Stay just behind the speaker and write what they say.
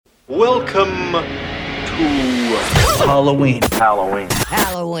Welcome to Halloween.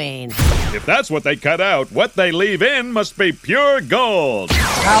 Halloween. If that's what they cut out, what they leave in must be pure gold.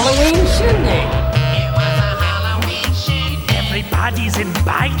 Halloween shindig. It was a Halloween shindig. Everybody's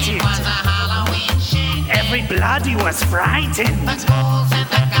invited. It was a Halloween shindig. Everybody was frightened. The ghouls and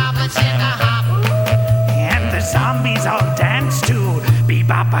the goblins in the hop. And the zombies all danced to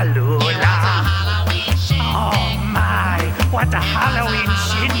Be-Bop-A-Lula. It was a Halloween shindig. Oh my, what a Halloween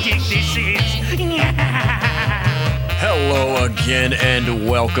shindig this is. Hello again and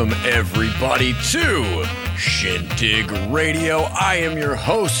welcome everybody to Shindig Radio. I am your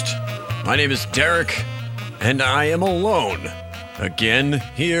host. My name is Derek and I am alone again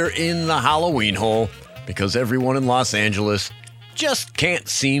here in the Halloween hole because everyone in Los Angeles just can't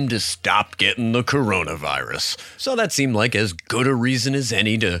seem to stop getting the coronavirus. So that seemed like as good a reason as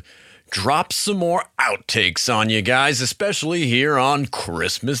any to drop some more outtakes on you guys, especially here on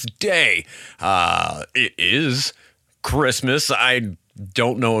Christmas Day. It is Christmas. I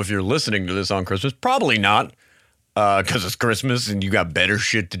don't know if you're listening to this on Christmas. Probably not, because it's Christmas and you got better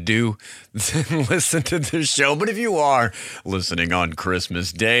shit to do than listen to this show. But if you are listening on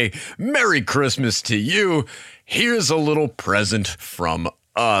Christmas Day, Merry Christmas to you. Here's a little present from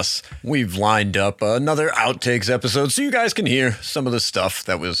us. We've lined up another outtakes episode so you guys can hear some of the stuff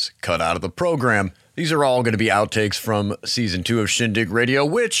that was cut out of the program. These are all going to be outtakes from Season 2 of Shindig Radio,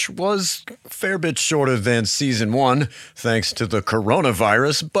 which was a fair bit shorter than Season 1, thanks to the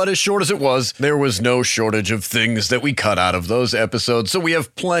coronavirus. But as short as it was, there was no shortage of things that we cut out of those episodes. So we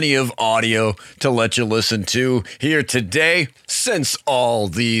have plenty of audio to let you listen to here today. Since all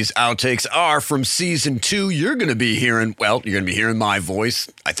these outtakes are from Season 2, you're going to be hearing my voice.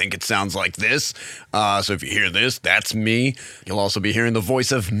 I think it sounds like this. So if you hear this, that's me. You'll also be hearing the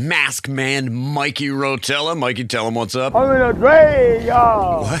voice of Mask Man Mikey Rotella. Mikey, tell him what's up. I'm in a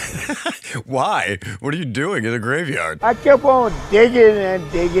graveyard. What? Why? What are you doing in the graveyard? I kept on digging and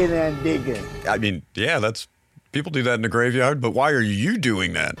digging and digging. I mean, yeah, people do that in the graveyard, but why are you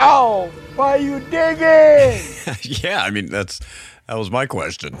doing that? Oh, why are you digging? Yeah, I mean, that was my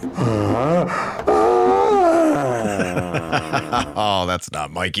question. Oh, that's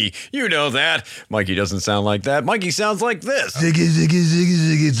not Mikey. You know that. Mikey doesn't sound like that. Mikey sounds like this. Wait, is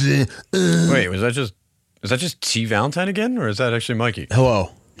that just T. Valentine again? Or is that actually Mikey?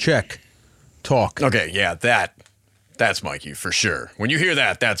 Hello. Check. Talk. Okay, yeah, that's Mikey for sure. When you hear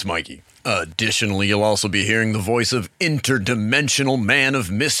that, that's Mikey. Additionally, you'll also be hearing the voice of interdimensional man of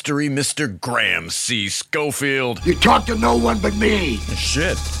mystery, Mr. Graham C. Schofield. You talk to no one but me.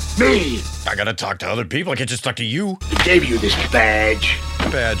 Shit. Me. I gotta talk to other people. I can't just talk to you. I gave you this badge.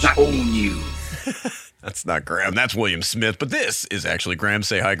 Badge. I own you. That's not Graham. That's William Smith. But this is actually Graham.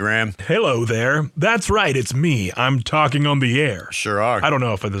 Say hi, Graham. Hello there. That's right. It's me. I'm talking on the air. Sure are. I don't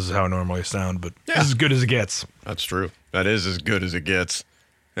know if this is how I normally sound, but Yeah. This is as good as it gets. That's true. That is as good as it gets.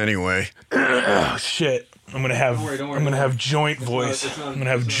 Anyway. Oh, shit. I'm gonna have joint voice. I'm gonna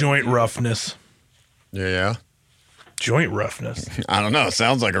have joint roughness. Yeah. Joint roughness. I don't know.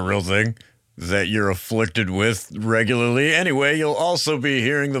 Sounds like a real thing that you're afflicted with regularly. Anyway, you'll also be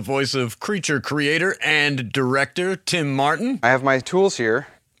hearing the voice of creature creator and director Tim Martin. I have my tools here.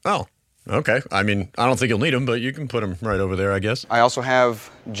 Oh, okay. I mean, I don't think you'll need them, but you can put them right over there, I guess. I also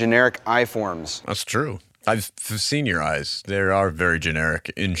have generic eye forms. That's true. I've seen your eyes. They are very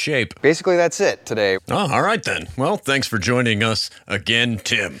generic in shape. Basically, that's it today. Oh, all right then. Well, thanks for joining us again,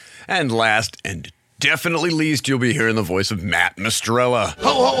 Tim. And last and definitely least, you'll be hearing the voice of Matt Mistrella.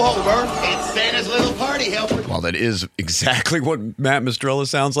 Ho, ho, ho, Bert. It's Santa's little party helper. While that is exactly what Matt Mistrella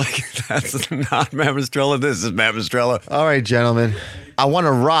sounds like, that's not Matt Mistrella. This is Matt Mistrella. All right, gentlemen. I want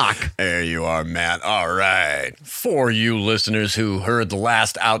to rock. There you are, Matt. All right. For you listeners who heard the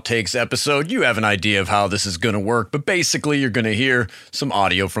last Outtakes episode, you have an idea of how this is going to work. But basically, you're going to hear some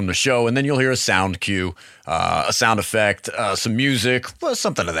audio from the show, and then you'll hear a sound cue, a sound effect, some music, well,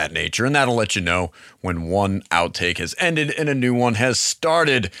 something of that nature. And that'll let you know when one outtake has ended and a new one has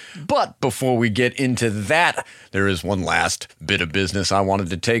started. But before we get into that, there is one last bit of business I wanted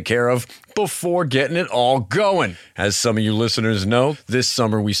to take care of before getting it all going. As some of you listeners know, this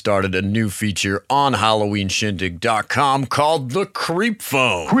summer we started a new feature on HalloweenShindig.com called the Creep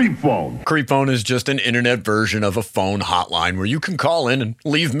Phone. Creep phone. Creep Phone is just an internet version of a phone hotline where you can call in and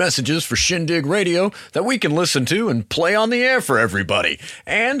leave messages for Shindig Radio that we can listen to and play on the air for everybody.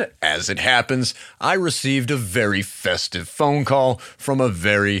 And as it happens, I received a very festive phone call from a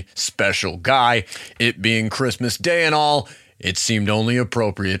very special guy. It being Christmas Day and all, it seemed only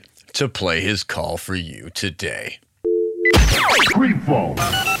appropriate to play his call for you today. Creep phone.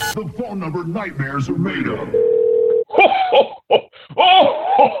 The phone number nightmares are made of.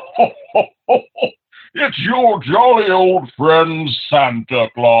 Oh, your jolly old friend Santa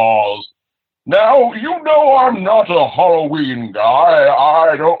Claus. Now, you know I'm not a Halloween guy.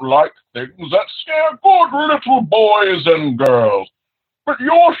 I don't like things that scare good little boys and girls. But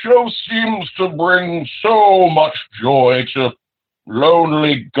your show seems to bring so much joy to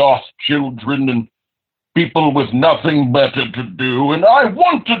lonely goth children and people with nothing better to do, and I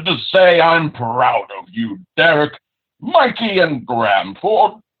wanted to say I'm proud of you, Derek, Mikey, and Graham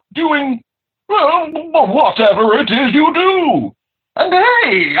for doing, well, whatever it is you do. And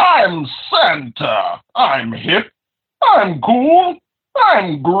hey, I'm Santa. I'm hip. I'm cool.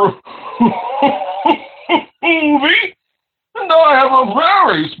 I'm groovy. And I have a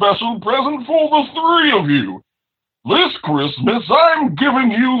very special present for the three of you. This Christmas, I'm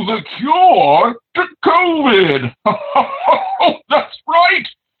giving you the cure to COVID. That's right.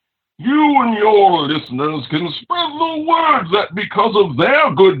 You and your listeners can spread the word that because of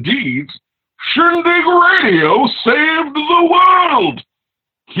their good deeds, Shindig Radio saved the world.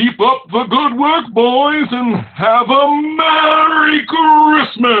 Keep up the good work, boys, and have a Merry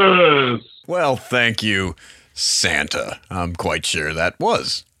Christmas. Well, thank you, Santa. I'm quite sure that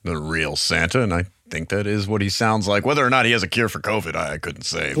was the real Santa, and I think that is what he sounds like. Whether or not he has a cure for COVID, I couldn't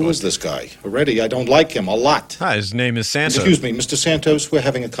say. Who is this guy? Already, I don't like him a lot. Hi, his name is Santa. Excuse me, Mr. Santos, we're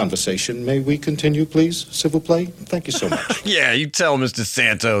having a conversation. May we continue, please? Civil play? Thank you so much. Yeah, you tell Mr.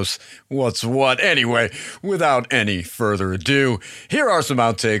 Santos what's what. Anyway, without any further ado, here are some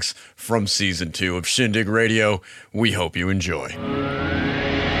outtakes from Season 2 of Shindig Radio. We hope you enjoy.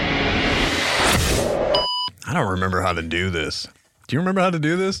 I don't remember how to do this. Do you remember how to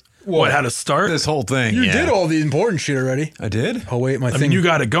do this? What, how to start? This whole thing. You yeah. did all the important shit already. I did? Oh, wait, my I thing. mean, you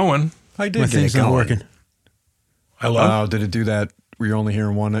got it going. I did My get thing's it going. not working. Hello? Oh, did it do that? Were you only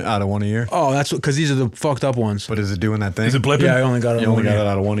hearing one out of one ear? Oh, that's because these are the fucked up ones. But is it doing that thing? Is it blipping? Yeah, I only got it. You only got it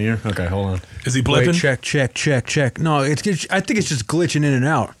out of one ear? Okay, hold on. Is he Wait, blipping? check. No, I think it's just glitching in and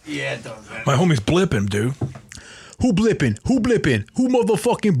out. Yeah, it does that. My homie's blipping, dude. Who blipping? Who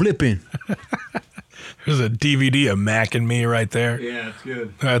motherfucking blipping? There's a DVD of Mac and Me right there. Yeah, it's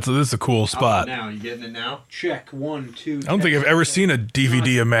good. This is a cool spot. Now, you getting it now? Check 1, 2. I don't think I've ever seen a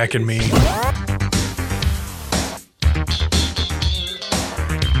DVD of Mac and Me.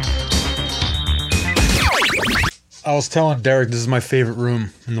 I was telling Derek this is my favorite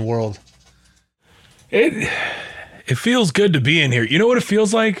room in the world. It feels good to be in here. You know what it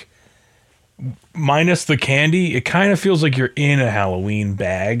feels like? Minus the candy, it kind of feels like you're in a Halloween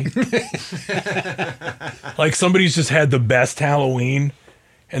bag. Like somebody's just had the best Halloween,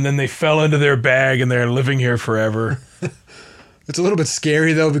 and then they fell into their bag and they're living here forever. It's a little bit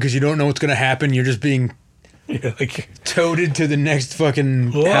scary though because you don't know what's gonna happen. You're just being toted to the next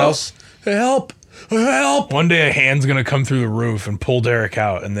fucking house. Help! One day a hand's gonna come through the roof and pull Derek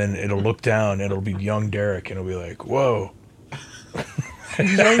out, and then it'll look down and it'll be young Derek, and it'll be like, whoa.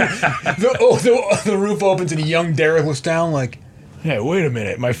 The roof opens and a young Derek looks down like, hey, wait a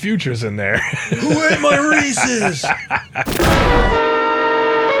minute, my future's in there. who ate my Reese's?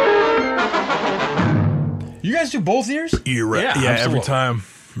 You guys do both ears? Yeah, every time.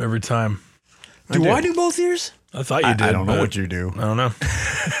 Do I do both ears? I thought you did. I don't know but what you do. I don't know.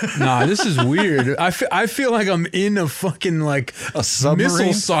 Nah, this is weird. I feel like I'm in a fucking like A submarine?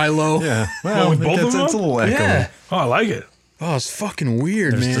 missile silo. Yeah. Well, with both of them? it's a little echoey. Yeah. Oh, I like it. Oh, it's fucking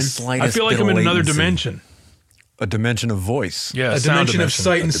weird, There's man. the slightest I feel like bit I'm of in another latency. dimension. A dimension of voice. Yeah, A dimension of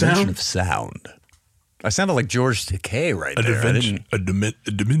sight and A dimension sound. of sound. I sounded like George Takei right A there.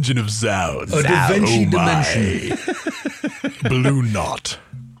 dimension of sound. A Da Vinci dimension. Blue knot.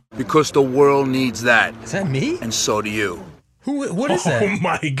 Because the world needs that. Is that me? And so do you. What is Oh that?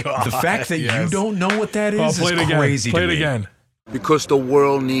 my god. The fact that you don't know what that Oh, is play it again. crazy Play to it me. again. Because the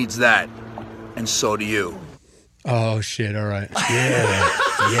world needs that. And so do you. Oh shit! All right.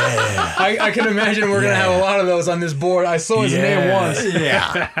 Yeah. I can imagine we're gonna have a lot of those on this board. I saw his name once.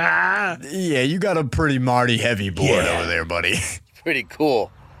 Yeah. Yeah, you got a pretty Marty heavy board over there, buddy. Pretty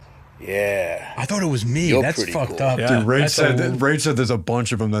cool. Yeah. I thought it was me. You're That's pretty fucked cool. up. Yeah. Dude, Rage That's said there's a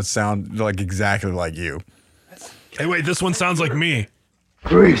bunch of them that sound like exactly like you. Hey, wait, this one sounds like me.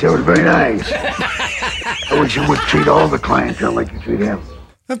 Grease, that was very nice. I wish you would treat all the clientele like you treat him.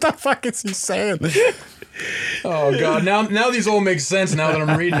 What the fuck is he saying? Oh god! Now these all make sense. Now that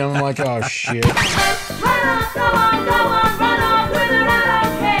I'm reading them, I'm like, oh shit.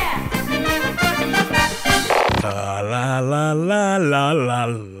 La la la la la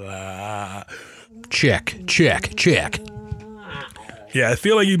la. Check. Yeah, I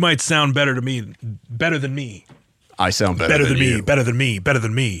feel like you might sound better than me. I sound better Better than than me. you. Better than me. Better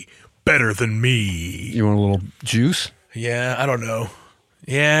than me. Better than me. You want a little juice? Yeah, I don't know.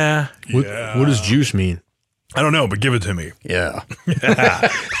 Yeah. What does juice mean? I don't know, but give it to me. Yeah.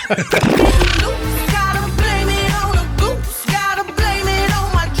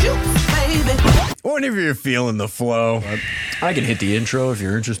 Whenever you're feeling the flow, I can hit the intro if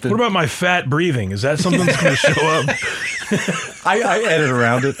you're interested. What about my fat breathing? Is that something that's going to show up? I edit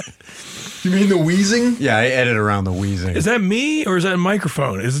around it. You mean the wheezing? Yeah, I edit around the wheezing. Is that me or is that a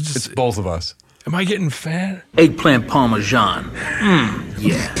microphone? Is it just? It's both of us. Am I getting fat? Eggplant parmesan.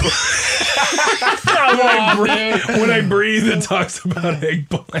 Yeah. When I breathe, it talks about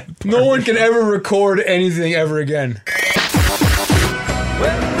eggplant. No one can ever record anything ever again.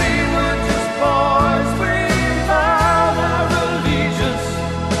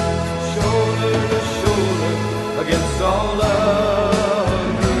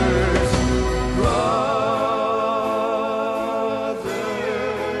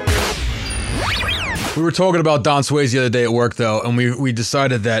 We were talking about Don Swayze the other day at work, though, and we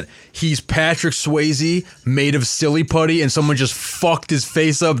decided that he's Patrick Swayze made of silly putty, and someone just fucked his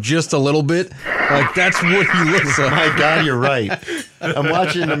face up just a little bit. Like, that's what he looks like. My God, you're right. I'm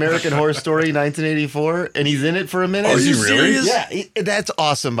watching American Horror Story 1984, and he's in it for a minute. Oh, is he really? Yeah, that's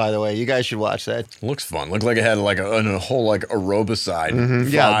awesome, by the way. You guys should watch that. Looks fun. Looked like it had like a whole like aerobicide.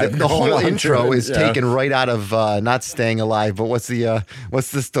 Yeah, the whole intro is Yeah. taken right out of not Staying Alive, but what's the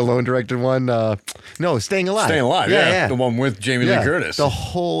Stallone directed one? No, Staying Alive. Staying Alive, yeah. The one with Jamie Lee Curtis. The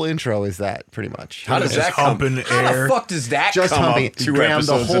whole intro is that, pretty much. How does that come? How the fuck does that Just come humping. up 2 Graham,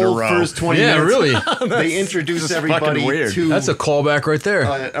 episodes the in a whole row? first 20 Yeah, minutes. really. They introduce just everybody fucking weird. to That's a callback right there.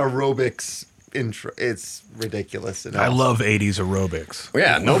 aerobics intro. It's ridiculous. And I awesome. love 80s aerobics.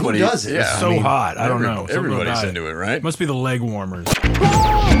 Yeah, nobody Who does it? Yeah, So hot. I don't know. Something Everybody's about into it, right? Must be the leg warmers.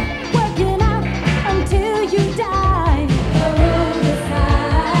 Working out until you die.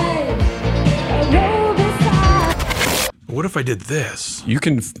 Aerobicide. What if I did this? You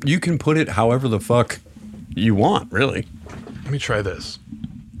can put it however the fuck you want, really. Let me try this.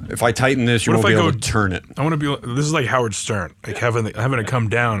 If I tighten this, you What won't if be I able go- to turn it. I want to be. This is like Howard Stern, like having it come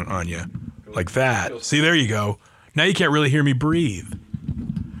down on you, like that. See, there you go. Now you can't really hear me breathe.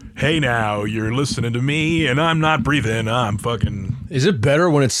 Hey, now you're listening to me, and I'm not breathing. I'm fucking. Is it better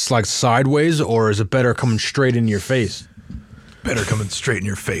when it's like sideways, or is it better coming straight into your face? Better coming straight in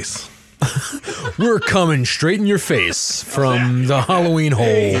your face. We're coming straight in your face from the Halloween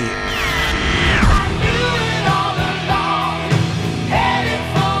hole.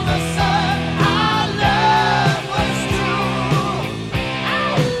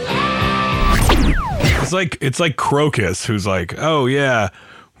 It's like Crocus, who's like, oh yeah,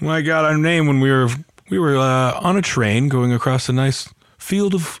 well, I got our name when we were on a train going across a nice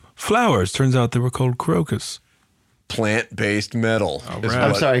field of flowers. Turns out they were called crocus. Plant-based metal. right.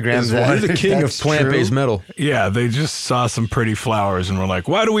 I'm sorry, Graham. You're the king of plant-based metal. Yeah, they just saw some pretty flowers and were like,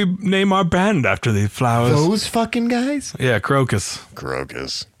 why do we name our band after these flowers? Those fucking guys? Yeah, crocus.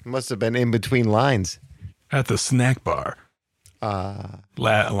 Crocus. Must have been in between lines. At the snack bar.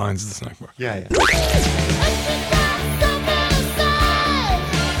 Lines at the snack bar. Yeah.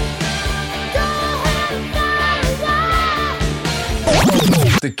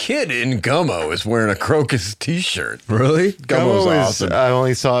 The kid in Gummo is wearing a Crocus t-shirt. Really? Gummo's awesome. I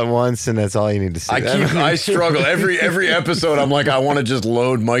only saw it once, and that's all you need to see. I struggle every episode. I'm like, I want to just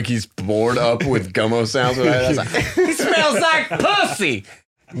load Mikey's board up with Gummo sounds. He smells like pussy.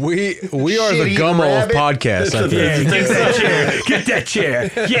 We are the Shit-eating Gummo rabbit. of podcasts, I think. Take that chair. Get that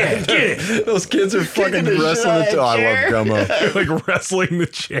chair. Yeah, get it. Those kids are fucking wrestling the I love Gummo. Like wrestling the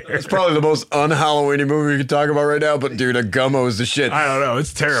chair. It's probably the most un-Halloweeny movie we can talk about right now, but dude, a Gummo is the shit. I don't know.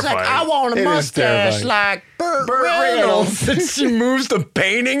 It's terrifying. Want It is terrifying. like Burt Reynolds. And she moves the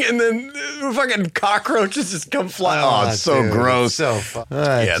painting, and then fucking cockroaches just come flying. Oh, it's so dude, gross. So fun.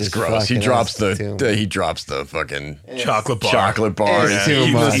 Yeah, it's gross. He drops the fucking Chocolate bar. chocolate bar. It's He's too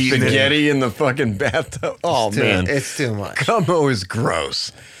eating the much. spaghetti in the fucking bathtub. Oh man, It's too much. Gummo is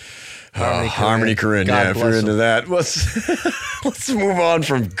gross. Harmony Korine. God Yeah, if you're bless into him. that, let's move on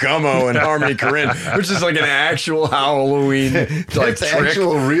from Gummo and Harmony Korine, which is like an actual Halloween like That's trick.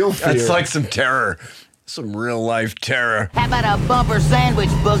 actual real fear. That's like some terror, some real life terror. How about a bumper sandwich,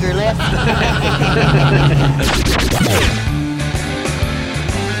 booger lip?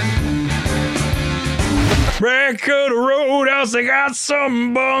 Back of the roadhouse, they got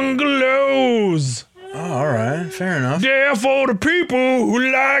some bungalows. Oh, all right. Fair enough. There for the people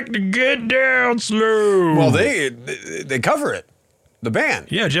who like to get down slow. Well, they cover it. The band.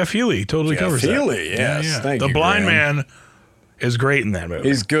 Yeah, Jeff Healey totally Jeff covers Healey, that. yes. Thank the you, blind Graham. man is great in that movie.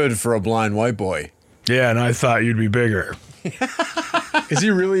 He's good for a blind white boy. Yeah, and I thought you'd be bigger. Is he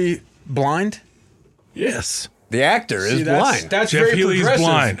really blind? Yes. The actor is blind. That's Jeff very Healey's progressive.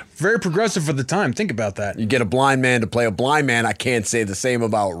 blind. Very progressive for the time. Think about that. You get a blind man to play a blind man. I can't say the same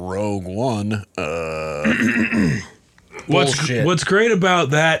about Rogue One. Bullshit. What's great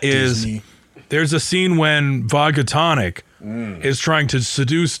about that is there's a scene when Vodka Tonic is trying to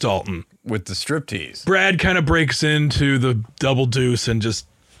seduce Dalton. With the striptease. Brad kind of breaks into the double deuce and just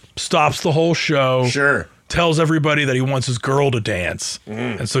stops the whole show. Sure. Tells everybody that he wants his girl to dance.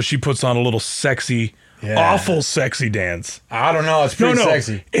 And so she puts on a little sexy, awful sexy dance. I don't know. It's pretty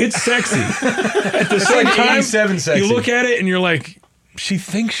sexy. It's sexy. At the same like time, 87 sexy. you look at it and you're like, she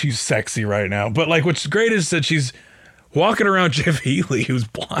thinks she's sexy right now. But like, what's great is that she's walking around Jeff Healey, who's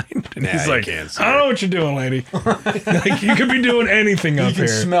blind, and he's like, I don't know what you're doing, lady. Like, you could be doing anything up here. You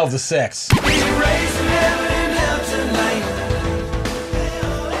can smell the sex.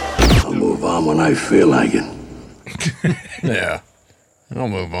 I'll move on when I feel like it. Yeah. I'll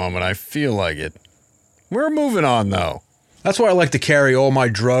move on when I feel like it. We're moving on, though. That's why I like to carry all my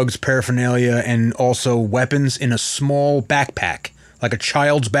drugs, paraphernalia, and also weapons in a small backpack. Like a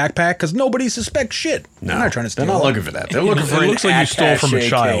child's backpack, because nobody suspects shit. No, they're not trying to steal. they're not looking for that. They're looking for It looks like you stole from a attaché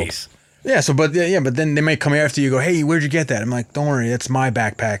child. case. Yeah, but then they may come after you. Go, hey, where'd you get that? I'm like, don't worry, that's my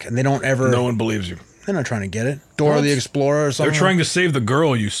backpack, and they don't ever. No one believes you. They're not trying to get it. Dora the Explorer or something. They're trying to save the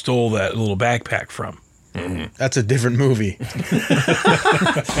girl you stole that little backpack from. That's a different movie.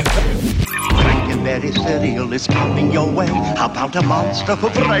 Frankenberry cereal is coming your way. How about a monster for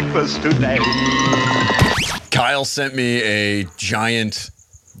breakfast today? Kyle sent me a giant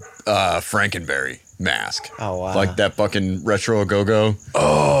Frankenberry mask. Oh, wow. Like that fucking retro go-go.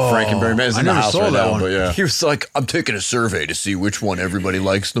 Oh, Frankenberry mask. It's in the house right now, but yeah. He was like, I'm taking a survey to see which one everybody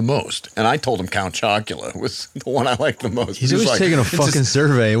likes the most. And I told him Count Chocula was the one I liked the most. He's He was always like, taking a "It's fucking just-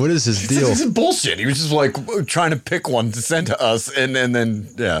 survey. What is his deal? This is bullshit. He was just like trying to pick one to send to us, and then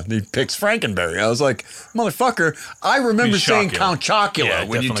he picks Frankenberry. I was like, motherfucker, I remember He's saying Chocula. Count Chocula Yeah,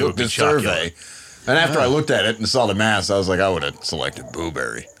 when you definitely took would be this Chocula. survey. And after I looked at it and saw the mask, I was like, I would have selected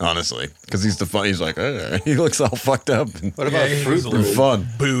Booberry, honestly, because he's the fun. He's like, he looks all fucked up. What about Fruit and Brute? fun?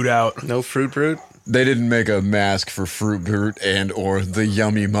 Booed out. No Fruit Brute? They didn't make a mask for Fruit Brute and or the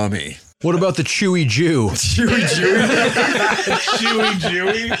Yummy Mummy. What about the Chewy Jew? Chewy Jew? Chewy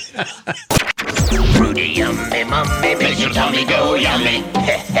Jewy? Fruity yummy mummy makes your tummy go yummy.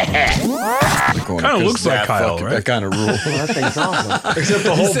 Kind of looks like Kyle, right? That kind of rule. That thing's awesome. Except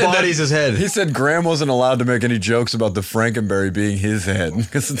the whole body's his head. He said Graham wasn't allowed to make any jokes about the Frankenberry being his head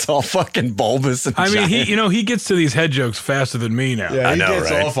because it's all fucking bulbous and I mean, giant. he gets to these head jokes faster than me now. Yeah, I he know,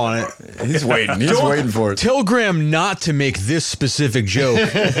 gets right? off on it. He's waiting. He's waiting for it. Tell Graham not to make this specific joke.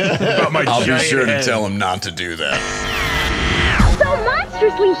 About my I'll be giant sure to head. tell him not to do that. So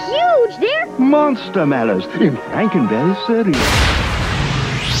monstrously huge, they're Monster manners in Frankenberry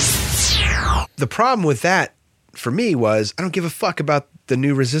cereal. The problem with that for me was I don't give a fuck about the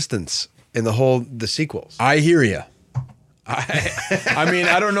new Resistance and the sequels. I hear you. I mean,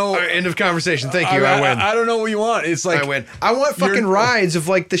 I don't know. All right, end of conversation. Thank you. I win. I don't know what you want. It's like I win. I want fucking rides of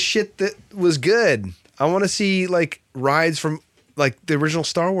like the shit that was good. I want to see like rides from like the original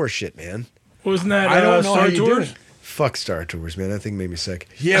Star Wars shit, man. Wasn't that I don't know Star how you do Tours? it. Fuck Star Tours, man. That thing made me sick.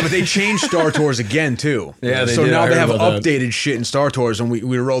 Yeah, but they changed Star Tours again too. Yeah, they so did. now I they heard have about that. updated shit in Star Tours, and we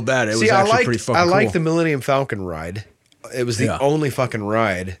rode that. It was actually pretty fucking I cool. like the Millennium Falcon ride. It was the Yeah. only fucking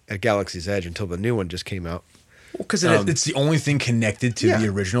ride at Galaxy's Edge until the new one just came out. because it's the only thing connected to the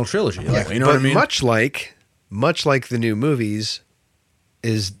original trilogy. Like, you know but what I mean? much like the new movies,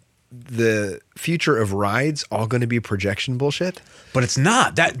 is the future of rides all going to be projection bullshit? But it's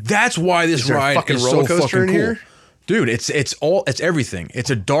not. That's why this Is there a ride fucking is roller so coaster fucking in cool. here? Dude, it's everything. It's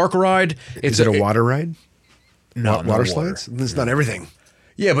a dark ride. Is it a water ride? No, water no water. slides? It's not everything.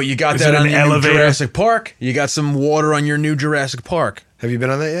 Yeah, but you got Is that it on an your elevator? new Jurassic Park. You got some water on your new Jurassic Park. Have you been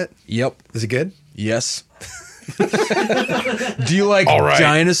on that yet? Yep. Is it good? Yes. Do you like All right.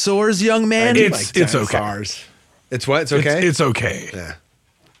 dinosaurs, young man? It's okay. Dinosaurs. It's what? It's okay? It's okay. Yeah.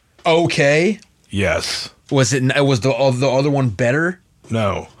 Okay. Yes. Was the other one better?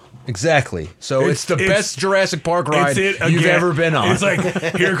 No. Exactly. So it's the best Jurassic Park ride It's it you've again. ever been on. It's like,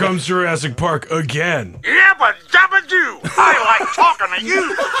 here comes Jurassic Park again. Yeah, but Dabba-Doo, I like talking to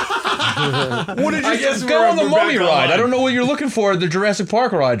you. What did you I guess go we're- on the we're Mummy back ride? on. I don't know what you're looking for at the Jurassic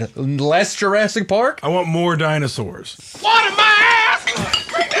Park ride. Less Jurassic Park? I want more dinosaurs. Water my ass!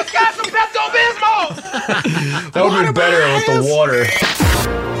 Bring this guy some Pepto-Bismol! That would have been better with the water.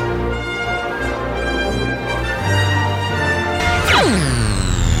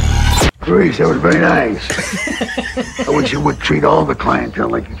 Grease, that was very nice. I wish you would treat all the clientele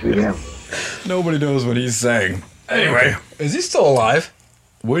like you treat him. Nobody knows what he's saying. Anyway, Is he still alive?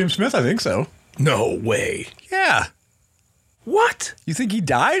 William Smith, I think so. No way. Yeah. What? You think he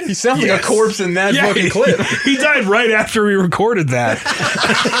died? He sounds like a corpse in that Yeah, fucking clip. He died right after we recorded that.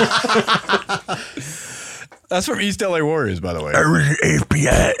 That's from East LA Warriors, by the way. I was an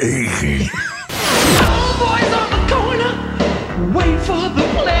FBI agent. Boys on the corner, wait for the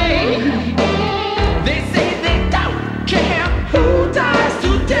play. They say they don't care who dies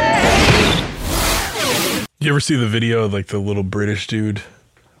today. You ever see the video of like the little British dude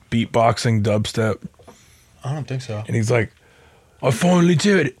beatboxing dubstep? I don't think so. And he's like, I finally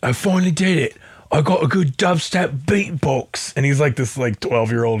did it. I got a good dubstep beatbox. And he's like this like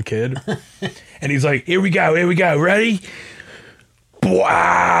 12-year-old kid. And he's like, here we go. Ready?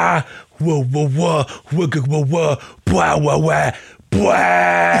 Bwah, whoa, whoa, whoa, whoa, whoa, whoa, bwah, wah, wah,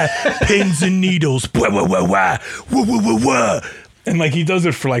 bwah, pins and needles, bwah, wah, wah, wah, whoa, whoa, whoa, whoa. And like he does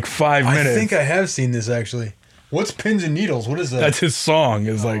it for like 5 minutes. I think I have seen this actually. What's Pins and Needles? What is that? That's his song.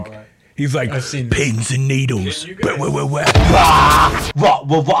 Is like right. he's like I've seen pins and needles. Wah, wah, wah, wah. Wah,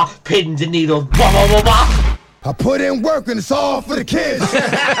 wah, wah, pins and needles. Wah, wah, wah, wah. I put in work and it's all for the kids.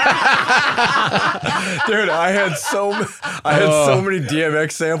 Dude, I had so many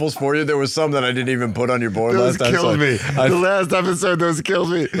DMX samples for you. There was some that I didn't even put on your board Those last time. killed me. The last episode, those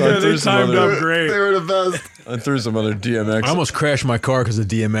killed me. Yeah, they timed up great. They were the best. I threw some other DMX. I almost crashed my car because of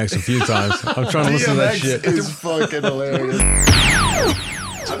DMX a few times. I'm trying to listen to that shit. Is fucking hilarious.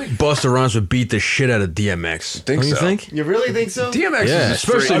 I think Busta Rhymes would beat the shit out of DMX. Think Don't you so? think? You really think so? DMX Yeah, is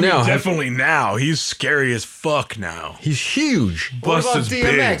especially I mean, now. definitely now. He's scary as fuck now. He's huge. What about Busta's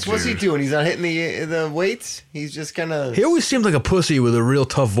DMX? big, What's he dude. doing? He's not hitting the weights? He's just kind of... He always seemed like a pussy with a real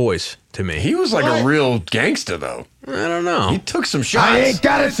tough voice to me. He was like What? a real gangster, though. I don't know. He took some shots. I ain't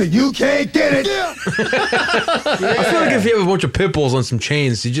got it, so you can't get it. I feel like if you have a bunch of pit bulls on some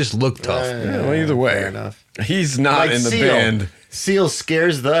chains, you just look tough. Yeah, well, either way. Fair enough. He's not Like in the Seal. band. Seal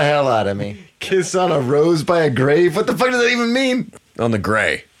scares the hell out of me. Kiss on a rose by a grave? What the fuck does that even mean? On the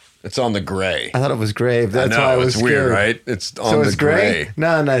gray. It's on the gray. I thought it was grave. That's I know, why I was it's weird, scared. right? It's on So the it's gray? No,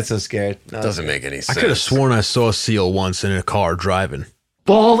 I'm not so scared. No. Doesn't make any I sense. could have sworn I saw Seal once in a car driving.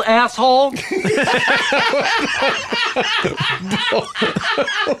 Bald asshole.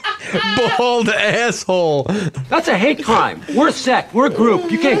 Bald asshole. That's a hate crime. We're a sect. We're a group.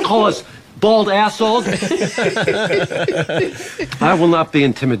 You can't call us bald assholes. I will not be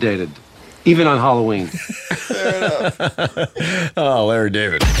intimidated, even on Halloween. Oh, Larry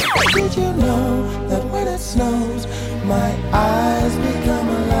David. Did you know that when it snows, my eyes become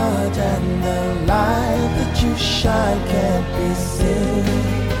large and the light that you shine can't be seen?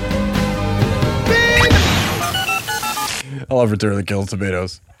 I love Return of the Killed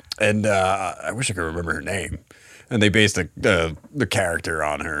Tomatoes. And I wish I could remember her name. And they based the character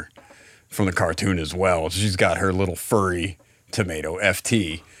on her from the cartoon as well. She's got her little furry tomato,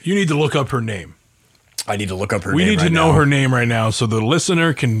 FT. You need to look up her name. I need to look up her We name need to right know now. her name right now so the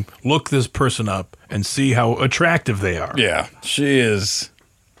listener can look this person up and see how attractive they are. Yeah, she is.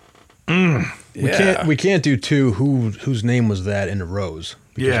 We can't do two whose name was that in a rows.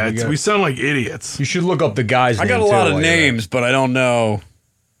 because Yeah, we sound like idiots. You should look up the guy's I name. got a lot too of while you're at it. names, but I don't know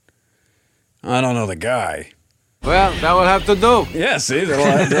the guy. Well, that will have to do. Yeah, see,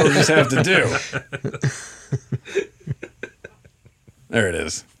 they'll just have to do. There it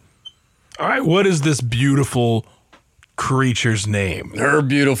is. All right, what is this beautiful creature's name? Her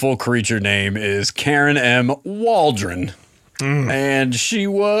beautiful creature name is Karen M. Waldron, and she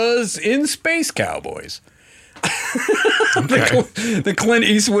was in Space Cowboys. The Clint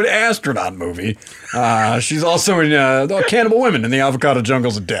Eastwood astronaut movie. She's also in Cannibal Women in the Avocado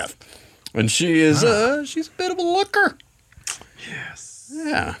Jungles of Death. And she is, she's a bit of a looker. Yes.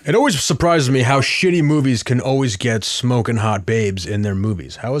 Yeah. It always surprises me how shitty movies can always get smoking hot babes in their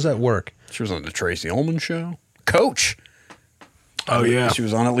movies. How does that work? She was on the Tracy Ullman show. Coach. Oh, yeah. She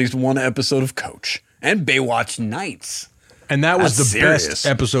was on at least one episode of Coach. And Baywatch Nights. And that was That's the serious. best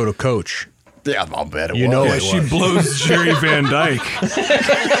episode of Coach. Yeah, I'll bet it You was. know Yeah, it she was. blows Jerry Van Dyke.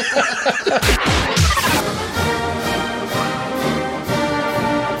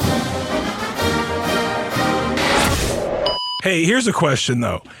 Hey, here's a question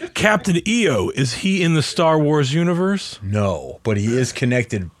though. Captain EO, is he in the Star Wars universe? No, but he is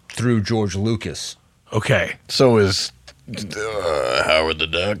connected through George Lucas. Okay. So is Howard the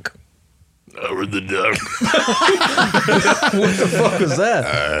Duck. Howard the Duck. What the fuck was that?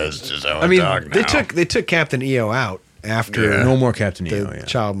 It's just how I mean, talk now. they took Captain EO out after Yeah. No more Captain the EO. Yeah.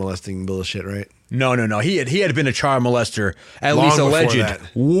 child molesting bullshit, right? No. He had been a child molester, at Long least before alleged, that.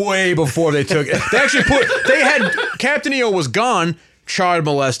 way before they took. They had Captain EO was gone, child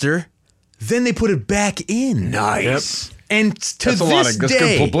molester. Then they put it back in. Nice. And to That's a lot this of that's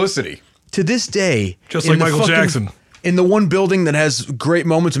day, good publicity. to this day, Just in like the Michael Jackson. in the one building that has great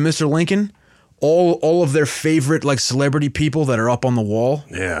moments of Mr. Lincoln, all of their favorite like celebrity people that are up on the wall.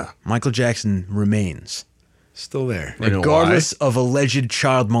 Yeah. Michael Jackson remains. Still there. Regardless of alleged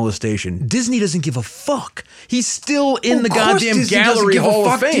child molestation. Disney doesn't give a fuck. He's still in the goddamn Gallery Hall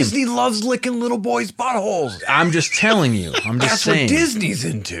of Fame. Disney loves licking little boys' buttholes. I'm just telling you. I'm just That's saying. what Disney's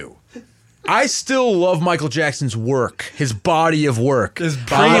into. I still love Michael Jackson's work, his body of work. His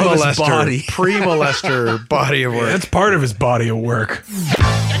Pre-molester. Pre-molester body of work. That's part of his body of work.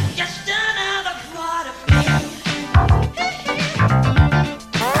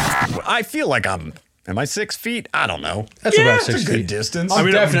 I feel like am I 6 feet? I don't know. That's about 6 It's a good feet. distance. I'm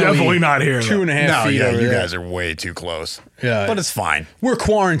definitely not here. 2.5 feet yeah, over you there. guys are way too close. Yeah. But it's fine. We're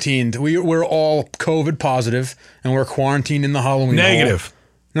quarantined. We're all COVID positive, and we're quarantined in the Halloween Negative.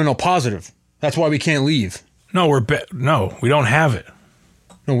 hall. No, positive. That's why we can't leave. No, no, we don't have it.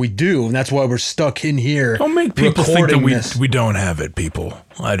 No, we do, and that's why we're stuck in here. Don't make people think that recording this. we don't have it, people.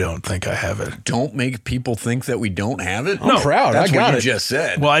 I don't think I have it. Don't make people think that we don't have it. I'm proud. That's I got what it. you just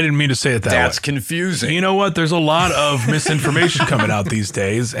said. Well, I didn't mean to say it that way. That's confusing. You know what? There's a lot of misinformation coming out these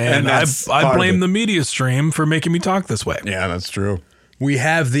days, and that's I part of blame it. the media stream for making me talk this way. Yeah, that's true. We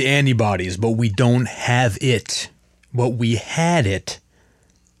have the antibodies, but we don't have it. But we had it,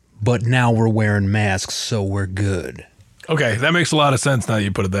 but now we're wearing masks, so we're good. Okay, that makes a lot of sense now that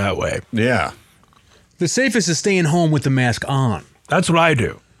you put it that way. Yeah. The safest is staying home with the mask on. That's what I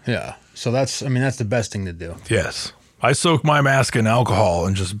do. Yeah. So that's the best thing to do. Yes. I soak my mask in alcohol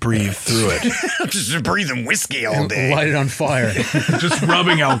and just breathe through it. Just breathing whiskey all day. Light it on fire. Just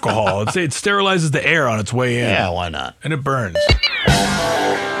rubbing alcohol. It sterilizes the air on its way in. Yeah, why not? And it burns.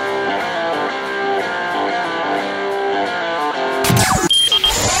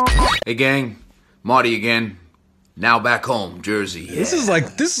 Hey, gang. Marty again. Now back home, Jersey. This is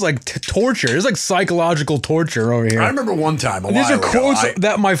like torture. It's like psychological torture over here. I remember one time These are quotes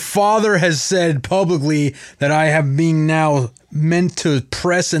that my father has said publicly that I have being now meant to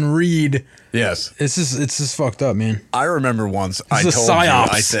press and read. Yes. It's just fucked up, man. I remember once I This told is a you, psyops.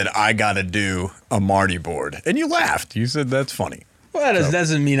 I said, I got to do a Marty board. And you laughed. You said, that's funny. Well, that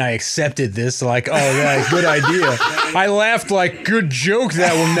doesn't mean I accepted this. Like, oh yeah, good idea. I laughed like, good joke.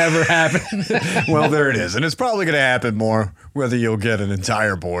 That will never happen. Well, there it is. And it's probably going to happen more, whether you'll get an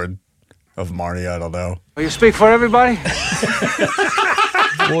entire board of Marty, I don't know. Will you speak for everybody?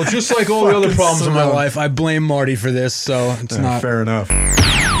 Well, just like all the other problems in my life, I blame Marty for this, so it's not fair enough.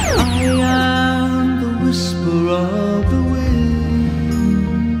 I am the whisper of the wind.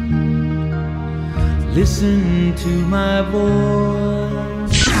 Listen to my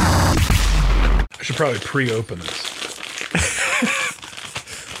voice. I should probably pre-open this.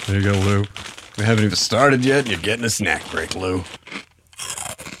 There you go, Lou. We haven't even started yet, and you're getting a snack break, Lou.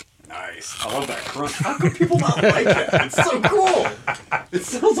 Nice. I love that crunch. How come people not like that? It's so cool. It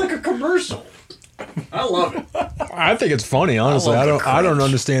sounds like a commercial. I love it. I think it's funny, honestly. I don't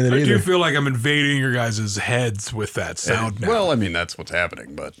understand it I either. do feel like I'm invading your guys' heads with that sound now. Well, I mean, that's what's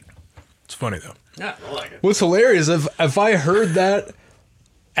happening, but it's funny, though. Yeah, I like it. What's hilarious if I heard that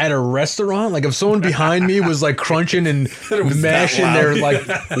at a restaurant, like if someone behind me was like crunching and mashing their like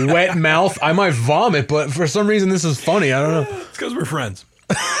wet mouth, I might vomit. But for some reason, this is funny. I don't know. It's because we're friends.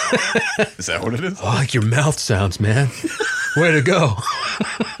 Is that what it is? I like your mouth sounds, man. Way to go.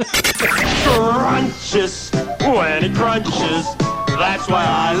 Crunches when it crunches. That's why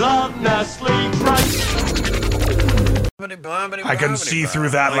I love Nestle Crunch. I can see through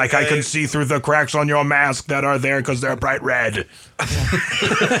that like I can see through the cracks on your mask that are there because they're bright red.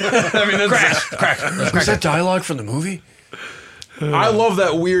 I mean, that's crack. Was that dialogue from the movie? I love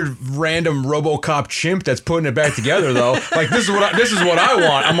that weird random RoboCop chimp that's putting it back together though. Like this is what I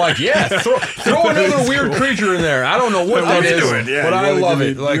want. I'm like, yeah, throw another weird creature in there. I don't know what that is, but I love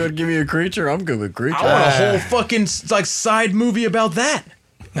it. Like, you would give me a creature, I'm good with creature. I want a whole fucking like side movie about that.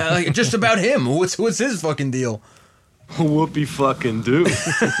 Like just about him. What's his fucking deal? Whoopie fucking do.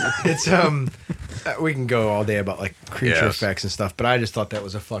 It's we can go all day about like creature effects and stuff, but I just thought that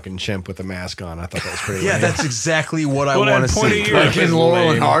was a fucking chimp with a mask on. I thought that was pretty. Yeah, lame. that's exactly what I Well, want that to pointy see. ear Fucking is Laurel and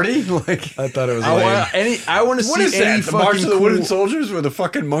lame. Hardy. Like, I thought it was lame. I want to what see is any that? The March of the Wooden cool- Soldiers, where the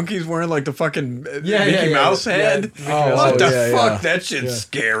fucking monkey's wearing like the fucking Yeah, Mickey yeah. Mouse Yeah, head. Mickey Mouse What head. the Yeah, fuck? yeah. That shit's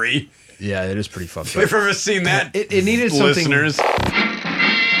scary. Yeah, it is pretty fucked If up. you've ever seen that, It needed something. listeners.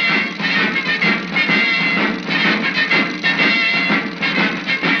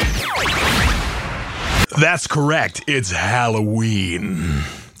 That's correct. It's Halloween.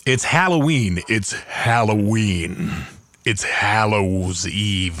 It's Halloween. It's Halloween. It's Hallows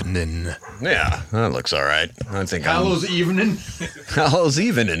evening. Yeah, that looks all right. I think Hallows evening. Hallows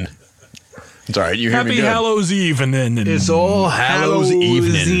evening. It's all right. You hear me Happy good. Hallows Eve, and then It's all Hallows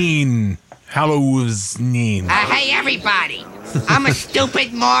evening. Halloween. Hey, everybody. I'm a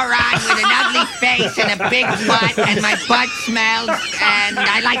stupid moron with an ugly face and a big butt, and my butt smells, and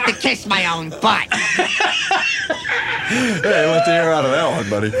I like to kiss my own butt. Hey, let the air out of that one,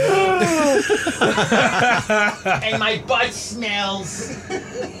 buddy. And my butt smells.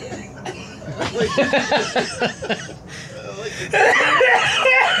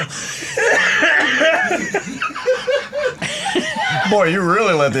 Boy, you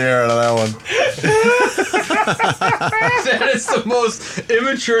really let the air out of that one. That is the most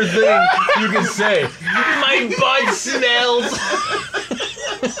immature thing you can say. My butt smells.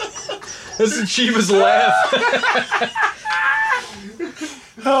 That's the cheapest laugh.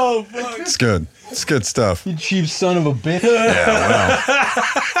 Oh, fuck. It's good. It's good stuff. You cheap son of a bitch. Yeah, well.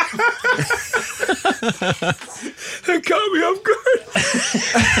 That caught me off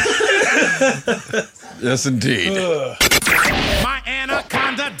guard. Yes, indeed. My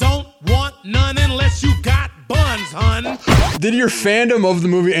anaconda don't want none unless you got buns, hun. Did your fandom of the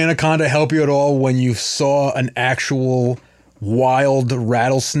movie Anaconda help you at all when you saw an actual wild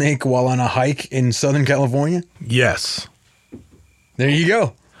rattlesnake while on a hike in Southern California? Yes. There you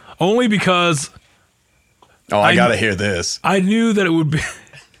go. Only because... Oh, I gotta hear this. I knew that it would be...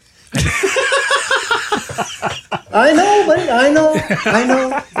 I know, buddy. I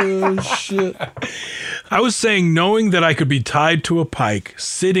know. Oh, shit. I was saying, knowing that I could be tied to a pike,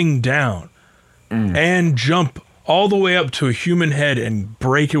 sitting down, and jump all the way up to a human head and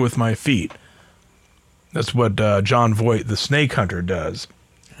break it with my feet. That's what John Voight, the snake hunter, does.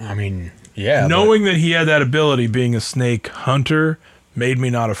 I mean, yeah. Knowing that he had that ability, being a snake hunter, made me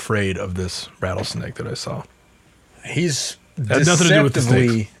not afraid of this rattlesnake that I saw. He's had nothing to do with the snakes.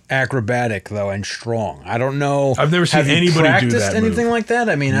 deceptively acrobatic, though, and strong. I don't know. I've never seen Have you anybody do practiced that anything move. like that?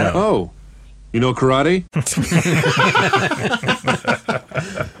 I mean, I don't, Oh, you know karate?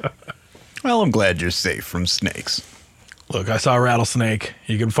 Well, I'm glad you're safe from snakes. Look, I saw a rattlesnake.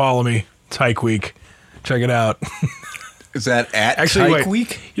 You can follow me. It's Hike Week. Check it out. Is that at Actually, Hike wait,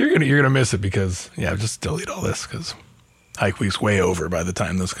 Week? You're gonna miss it because just delete all this because Hike Week's way over by the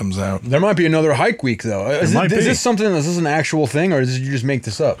time this comes out. There might be another Hike Week, though. Is might be. this something? Is this an actual thing, or did you just make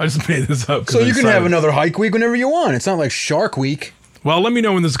this up? I just made this up. So you can have another Hike Week whenever you want. It's not like Shark Week. Well, let me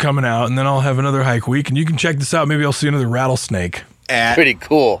know when this is coming out, and then I'll have another Hike Week, and you can check this out. Maybe I'll see another rattlesnake. Pretty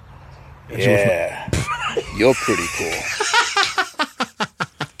cool. Yeah. You're pretty cool.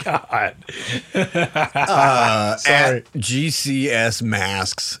 God. At GCS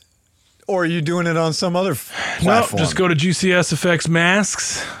Masks. Or are you doing it on some other platform? Well, just go to GCS Effects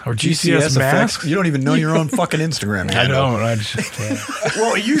Masks or GCS Masks. You don't even know your own fucking Instagram handle. I don't.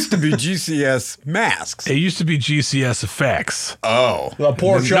 Well, it used to be GCS Masks. It used to be GCS Effects. Oh. The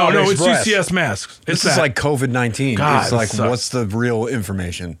Pork No, Chop it's Express. GCS Masks. This It's is that. like COVID-19. God, it's like, this sucks. what's the real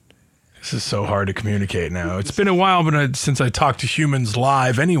information? This is so hard to communicate now. It's been a while since I talked to humans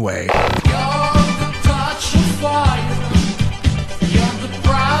live anyway.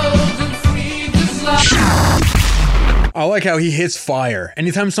 I like how he hits fire.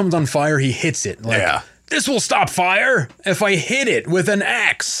 Anytime someone's on fire, he hits it. Like, Yeah. This will stop fire if I hit it with an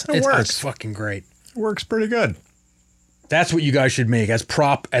axe. It works. It's fucking great. It works pretty good. That's what you guys should make as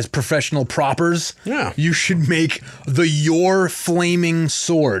professional proppers. Yeah. You should make the Your Flaming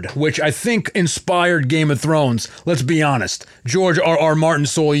Sword, which I think inspired Game of Thrones. Let's be honest. George R.R. Martin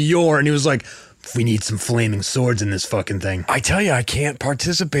saw Yor and he was like, we need some flaming swords in this fucking thing. I tell you, I can't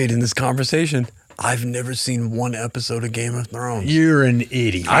participate in this conversation. I've never seen one episode of Game of Thrones. You're an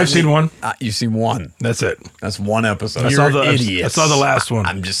idiot. I've seen one. You've seen one. That's it. That's one episode. I You're saw an the idiot. I saw the last one.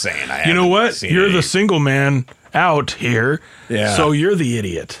 I'm just saying. You know what? You're the single man out here. Yeah. So you're the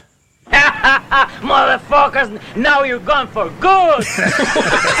idiot. Motherfuckers, now you're gone for good.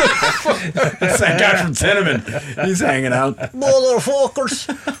 That's that guy from Tenement. He's hanging out. Motherfuckers.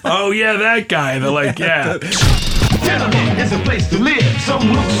 Oh yeah, that guy. Yeah. Tenement is a place to live.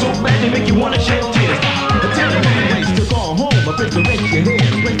 Some look so bad they make you want to shed tears. A tenement place to go home. A place to rest your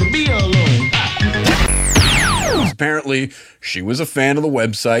head. A place to be alone. Apparently, she was a fan of the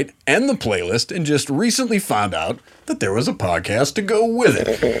website and the playlist and just recently found out that there was a podcast to go with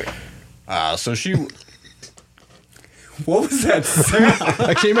it. So she... What was that sound?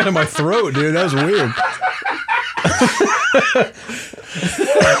 That came out of my throat, dude. That was weird.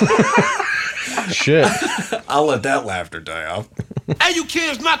 Shit. I'll let that laughter die off. Hey, you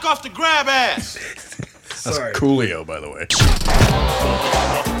kids, knock off the grab ass. That's Coolio, by the way.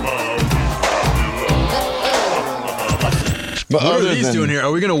 What are these doing here?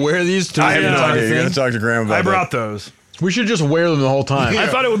 Are we going to wear these to I have no idea. You're thing? going to talk to Graham about I brought those. We should just wear them the whole time. I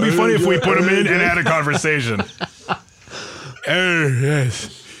thought it would be funny if we put them in and had a conversation.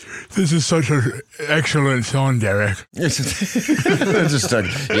 Yes. This is such an excellent song, Derek. Just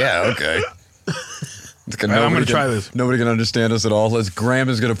okay. I'm going to try this. Nobody can understand us at all. Graham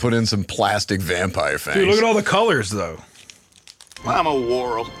is going to put in some plastic vampire fangs. Dude, look at all the colors, though. I'm a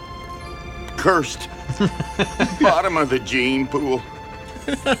Worrell. Cursed. Bottom of the gene pool.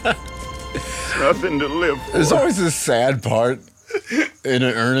 Nothing to live for. There's always this sad part in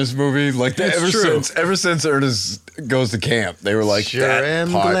an Ernest movie. Like ever since Ernest goes to camp, they were like, Sure am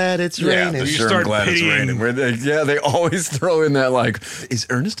glad it's raining. Yeah, You sure start am glad it's pitying- raining. Where they always throw in that like, is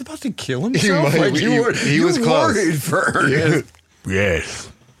Ernest about to kill himself? He was close. worried for Ernest. Yes.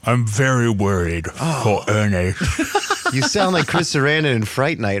 I'm very worried for Ernest. You sound like Chris Sarandon in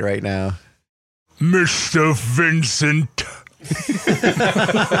Fright Night right now. Mr. Vincent.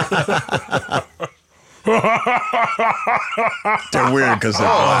 They're weird because they're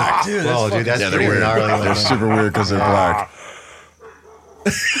black. Dude, that's they're pretty weird. gnarly. They're super weird because they're black.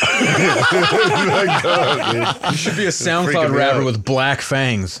 You should be a SoundCloud rapper with black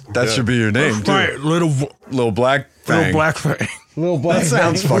fangs. That should be your name, too. Right, little black fang. Little black fang. Little black That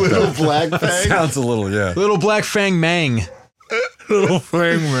sounds fucked Little up. black That fang? sounds a little, yeah. Little black fang mang. Little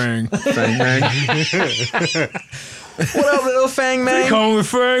fang mang. Fang mang. What up, little fang mang? Call me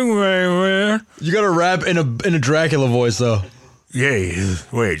fang mang, man. You gotta rap in a Dracula voice though. Yeah,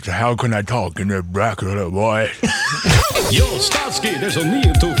 wait, how can I talk in a Dracula voice? Yo, Starsky, there's no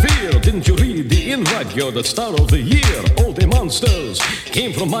need to fear. Didn't you read the invite? You're the star of the year. All the monsters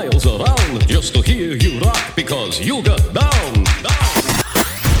came from miles around just to hear you rock because you got down.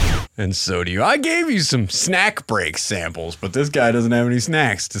 And so do you. I gave you some snack break samples, but this guy doesn't have any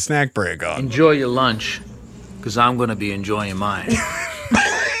snacks to snack break on. Enjoy your lunch, because I'm going to be enjoying mine.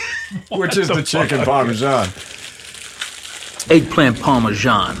 Which is the chicken parmesan. Eggplant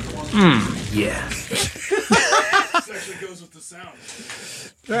parmesan. Yeah.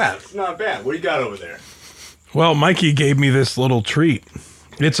 Yeah, it's not bad. What do you got over there? Well, Mikey gave me this little treat.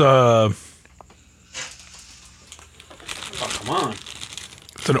 It's a... Oh, come on.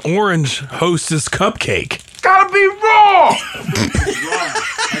 It's an orange Hostess cupcake. Gotta be raw!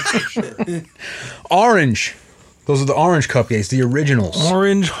 Orange. Those are the orange cupcakes, the originals.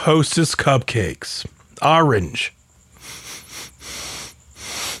 Orange Hostess cupcakes. Orange.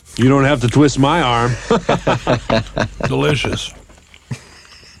 You don't have to twist my arm. Delicious.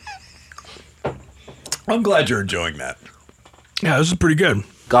 I'm glad you're enjoying that. Yeah, this is pretty good.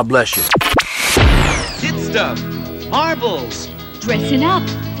 God bless you. Kid stuff. Marbles. Dressing up.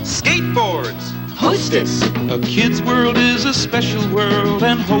 Skateboards. Hostess. A kid's world is a special world,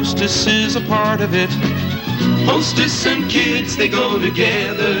 and Hostess is a part of it. Hostess and kids, they go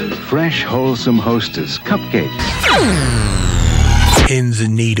together. Fresh, wholesome Hostess cupcakes. Pins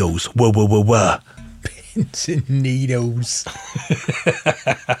and needles. Whoa, whoa, whoa, whoa. Pins and needles.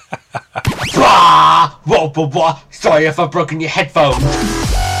 Sorry if I've broken your headphones.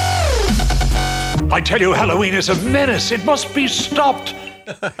 I tell you, Halloween is a menace. It must be stopped.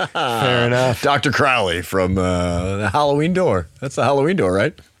 Fair enough. Dr. Crowley from the Halloween Door. That's the Halloween Door,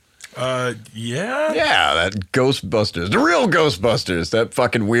 right? Yeah? Yeah, that Ghostbusters. The real Ghostbusters. That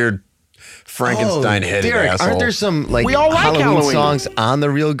fucking weird Frankenstein-headed Derek, asshole. aren't there some We all like Halloween Halloween. songs on the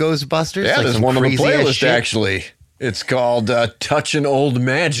real Ghostbusters? Yeah, like there's some one on the crazy-ass playlist, shit? actually. It's called Touchin' Old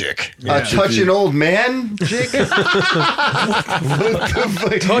Magic. Touching old man jig?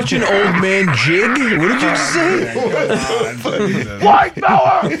 Touching old man jig? What did you say? White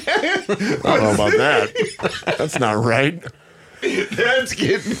power! I don't know about that. That's not right. That's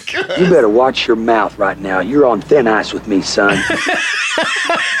getting good. You better watch your mouth right now. You're on thin ice with me, son.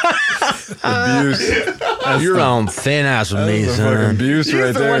 Abuse. You're on thin ice with me, That's the fucking son. abuse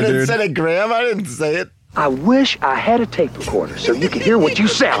right there, That dude. said it, Graham. I didn't say it. I wish I had a tape recorder so you could hear what you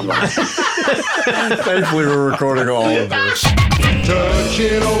sound like. Thankfully, we're recording all of this.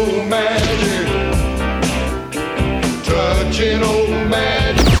 Touching old magic. Touching old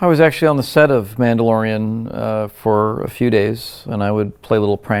magic. I was actually on the set of Mandalorian for a few days, and I would play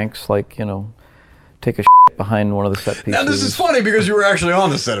little pranks like, take a shit behind one of the set pieces. Now, this is funny because you were actually on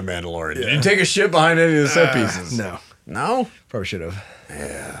the set of Mandalorian. Did you take a shit behind any of the set pieces? No. No? Probably should have.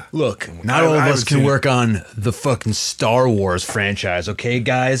 Yeah. Look, not all of us can work on the fucking Star Wars franchise, okay,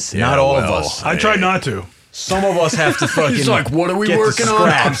 guys? Yeah, not all of well, us. I tried not to. Some of us have to fucking. He's like, what are we get the working on?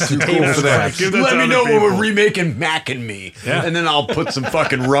 I'm scraps, too the cool table for that. scraps. Let me know when we're remaking Mac and Me. Yeah. And then I'll put some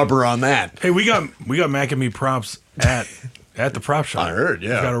fucking rubber on that. Hey, we got Mac and Me props at At the prop shop. I heard, yeah.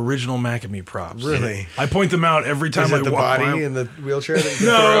 He's got original Mac and Me props. Really? I point them out every time Is I it the walk body by. in the wheelchair that you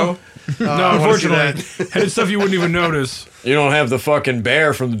No. throw? No, I wanna see unfortunately. And it's stuff you wouldn't even notice. You don't have the fucking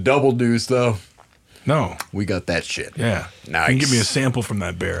bear from the Double Deuce, though. No. We got that shit. Yeah. Nice. You can give me a sample from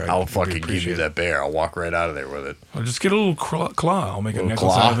that bear. I'll fucking give you that bear. I'll walk right out of there with it. I'll just get a little claw. I'll make a necklace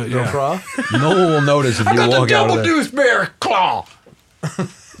claw? out of it. Little Yeah. claw? No one will notice if I you got the walk out of Double there. Deuce bear claw.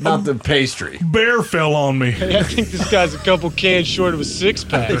 Not the pastry. Bear fell on me. Hey, I think this guy's a couple cans short of a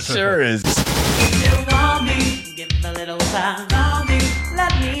six-pack. It sure is.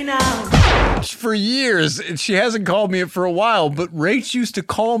 For years, she hasn't called me it for a while, but Rach used to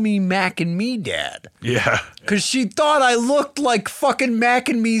call me Mac and Me Dad. Yeah. Because she thought I looked like fucking Mac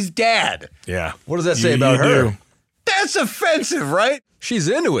and Me's dad. Yeah. What does that say about her? do. That's offensive, right? She's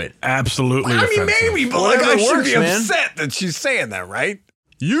into it. Absolutely I mean, offensive. maybe, but Whatever like, I should works, be man. upset that she's saying that, right?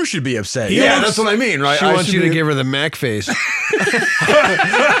 You should be upset. Yeah, that's what I mean, right? She I wants should you to be- give her the Mac face.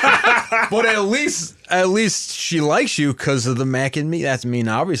 But at least she likes you because of the Mac and Me. That's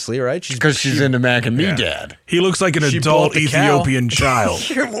obviously, right? Because she's into Mac and Me Yeah. Dad. He looks like an She adult bought the cow. Ethiopian child.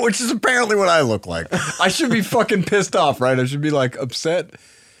 Which is apparently what I look like. I should be fucking pissed off, right? I should be like upset.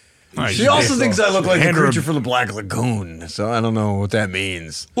 Nice. She also thinks I look like the Hand her a- creature from the Black Lagoon, so I don't know what that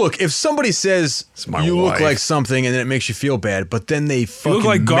means. Look, if somebody says my you look wife. like something and then it makes you feel bad, but then they fucking look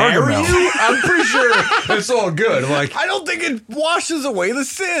like marry Gargamel. you, I'm pretty sure it's all good. Like, I don't think it washes away the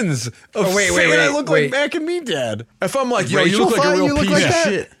sins of wait, saying I wait, look wait. like Mac and Me Dad. if I'm like, yo, you Rachel look like a thought real you looked piece like of that?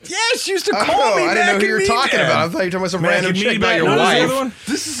 shit. Yeah, she used to Oh, call me I Mac didn't know who and you were Me talking Dad. about. I thought you were talking about some Mac random and Me chick about Dad. your No, this is the other wife. one.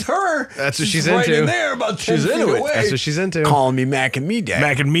 This is her. That's what she's right into. in there, about 10 She's feet into it. away. That's what she's into. Calling me Mac and Me Dad.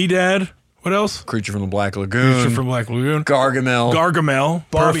 Mac and Me Dad. What else? Creature from the Black Lagoon. Creature from Black Lagoon. Gargamel. Gargamel.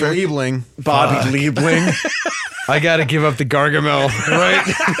 Bobby Perfect. Liebling. Bobby Liebling. I got to give up the Gargamel, right?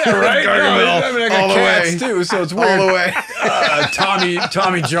 Right? Gargamel. I mean, I got all the cats way. too, so it's weird. All the way.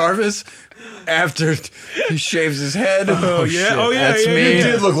 Tommy Jarvis, after he shaves his head. Oh, yeah. shit. Oh, yeah, That's yeah, me. You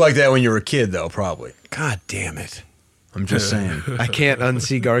did look like that when you were a kid, though, probably. God damn it. I'm just saying. I can't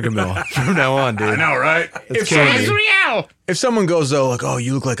unsee Gargamel from now on, dude. I know, right? It's killing me. If someone goes, though, like, oh,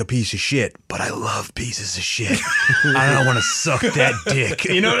 you look like a piece of shit, but I love pieces of shit. I don't want to suck that dick.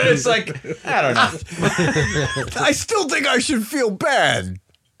 You know, it's like, I don't know. I still think I should feel bad.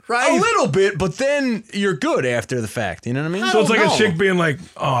 Right? A little bit, but then you're good after the fact. You know what I mean? So it's like know. a chick being like,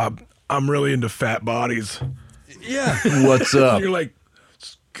 "Oh, I'm really into fat bodies." Yeah. What's up? You're like,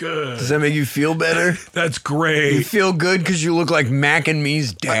 "It's good." Does that make you feel better? That's You great. feel good because you look like Mac and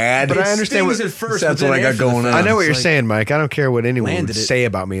Me's dad? But I understand what at first. That's but what then I got after the going on. fact, I know what it's you're like- saying, Mike. I don't care what anyone would Landed it. say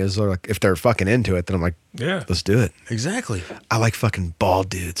about me. As like, if they're fucking into it, then I'm like, Yeah. let's do it. Exactly. I like fucking bald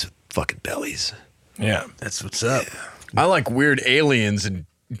dudes with fucking bellies. Yeah. That's what's up. I like weird aliens and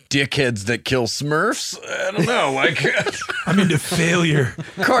dickheads that kill Smurfs. I don't know, like I'm into failure.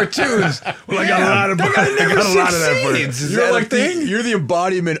 cartoons. Well, I got a lot of. I got a lot of that for you. Is You're that like a thing? you're the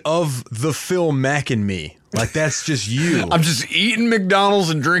embodiment of the film Mac and Me. Like that's just you. I'm just eating McDonald's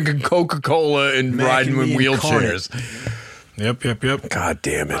and drinking Coca-Cola and Mac riding and with Me wheelchairs. Yep. God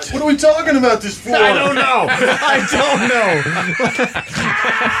damn it. What are we talking about this for? I don't know. I don't know.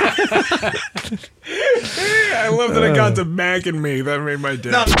 I love that I got the Mac and Me. That made my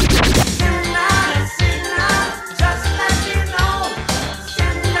day.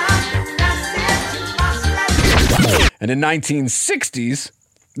 And in 1960s,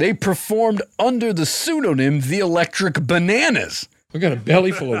 they performed under the pseudonym The Electric Bananas. I got a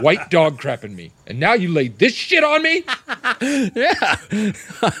belly full of white dog crap in me, and now you laid this shit on me? Yeah.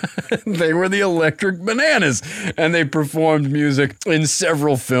 They were the Electric Bananas, and they performed music in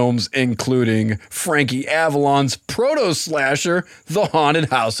several films, including Frankie Avalon's proto-slasher, The Haunted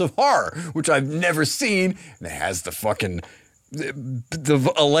House of Horror, which I've never seen, and it has the fucking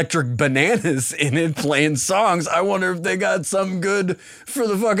the Electric Bananas in it playing songs. I wonder if they got something good for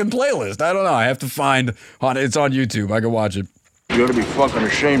the fucking playlist. I don't know. I have to find it's on YouTube. I can watch it. You ought to be fucking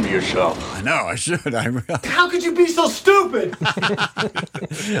ashamed of yourself. I know, I should. How could you be so stupid?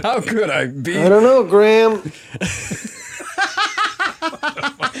 How could I be? I don't know, Graham.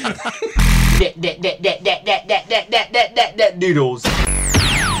 Noodles.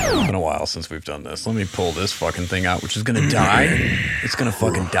 It's been a while since we've done this. Let me pull this fucking thing out, which is gonna die. It's gonna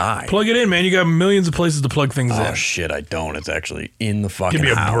fucking die. Plug it in, man. You got millions of places to plug things Oh in. shit, I don't. It's actually in the fucking Give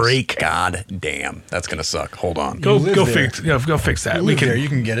me a house. break. God damn. That's gonna suck. Hold on. Go there. fix that. You live there, you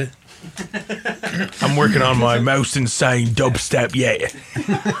can get it. I'm working on my most insane dubstep yet.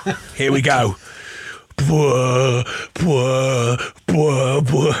 Here we go. Bwah, bwah, bwah,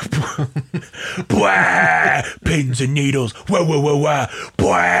 bwah, bwah. Bwah. Pins and needles. Wah, wah, wah, wah.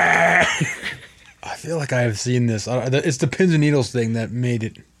 Bwah. I feel like I have seen this. It's the pins and needles thing that made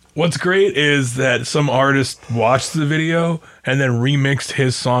it. What's great is that some artist watched the video and then remixed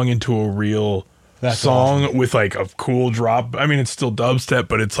his song into a real song awesome. with like a cool drop. I mean, it's still dubstep,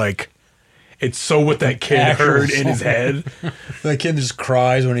 but it's like, it's so what that kid Actual heard in his song. head. That kid just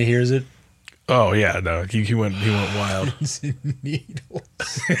cries when he hears it. Oh yeah, no, he went wild. Pins and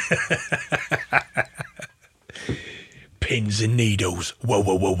needles. Pins and needles. Whoa,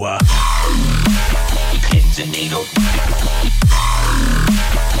 whoa, whoa, whoa. Pins and needles.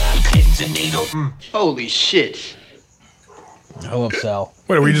 Pins and needles. Holy shit. I love Sal.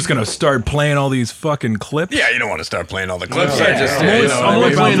 What, are we just gonna start playing all these fucking clips? Yeah, you don't want to start playing all the clips. Yeah. I'm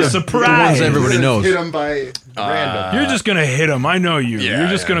only playing the surprise. The ones everybody knows. Hit him by random. You're just gonna hit him. I know you. Yeah, You're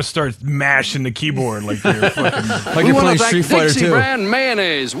just gonna start mashing the keyboard like you're fucking. Like you're playing Street Fighter Dixie 2. brand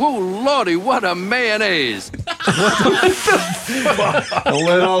mayonnaise. Whoa, lordy, what a mayonnaise. I'll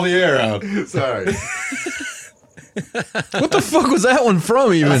let all the air out. Sorry. What the fuck was that one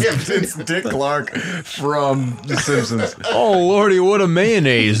from even? It's Dick Clark from The Simpsons. Oh lordy, what a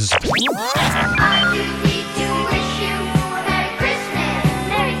mayonnaise.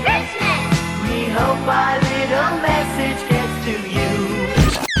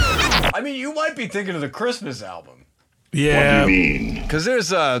 I mean, you might be thinking of the Christmas album. Yeah. What do you mean? Because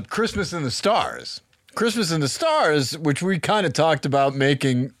there's Christmas in the Stars. Christmas in the Stars, which we kind of talked about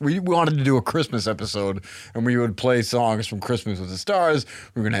making. We wanted to do a Christmas episode, and we would play songs from Christmas with the Stars.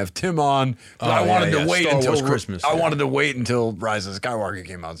 We were going to have Tim on, but I wanted to wait Star until Wars Christmas. I wanted to wait until Rise of Skywalker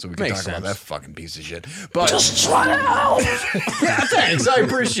came out so we could Makes talk about sense. that fucking piece of shit. But just try it out. Yeah, thanks. I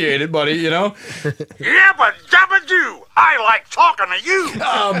appreciate it, buddy. You know. Yeah, but Jabba Jew, I like talking to you.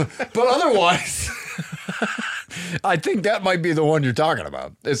 But otherwise, I think that might be the one you're talking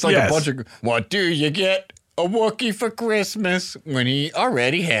about. It's like Yes. a bunch of, what do you get a Wookiee for Christmas when he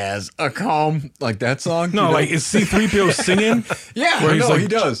already has a comb? Like that song? No, You know? like is C-3PO singing? Yeah, Where he's no, like- he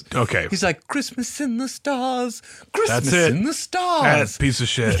does. Okay. He's like, Christmas in the stars, Christmas That's it. in the stars. That piece of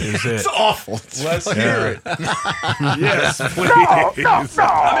shit is it. It's awful. Let's fucking- hear it. Yes, please. I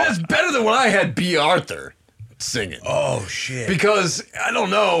mean, it's better than when I had B. Arthur singing. Oh shit. Because, I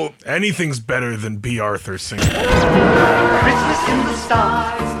don't know, Anything's better than B. Arthur singing. Christmas in the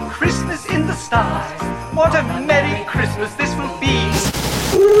stars, Christmas in the stars. What a merry Christmas this will be.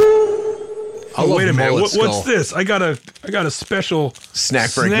 Oh, wait a minute. Mullet What's Skull. this? I got a special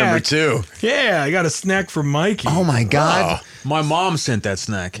snack break number 2. Yeah, I got a snack for Mikey. Oh my God. My mom sent that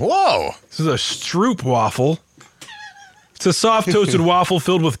snack. Whoa. This is a Stroop waffle. It's a soft toasted waffle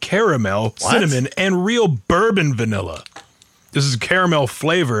filled with caramel, cinnamon, and real bourbon vanilla. This is caramel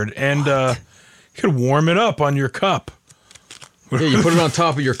flavored, and you can warm it up on your cup. Yeah, you put it on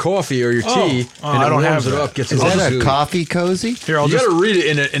top of your coffee or your tea, Oh, and I it don't warms have it that. up. Gets Is it all that a gooey. coffee cozy? Here, I'll You just. gotta read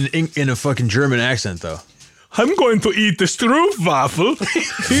it in a fucking German accent though. I'm going to eat the Stroop waffle.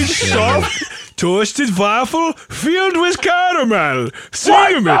 It's soft, toasted waffle filled with caramel.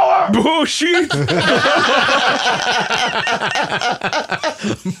 Cinnamon. Bullshit.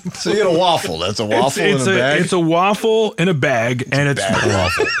 So you get a waffle. That's a waffle in a bag? It's a waffle in a bag, and it's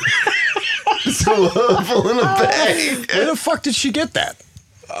waffle. It's a waffle in a bag. Where the fuck did she get that?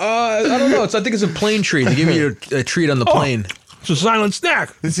 I don't know. I think it's a plane treat. They give you a treat on the plane. It's a silent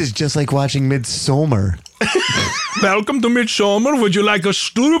snack. This is just like watching Midsommar. Welcome to Midsommar. Would you like a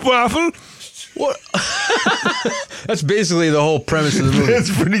Stroop waffle? What? That's basically the whole premise of the movie.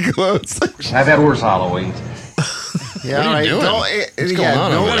 It's pretty close. I've had worse Halloween. Yeah, What all are right. you doing? What's going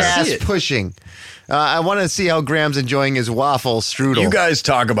on no over there? ass See it. pushing. I want to see how Graham's enjoying his waffle strudel. You guys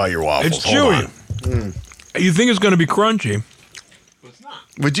talk about your waffles. It's Hold chewy. on. You think it's going to be crunchy?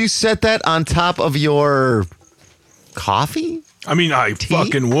 Would you set that on top of your coffee? I mean, I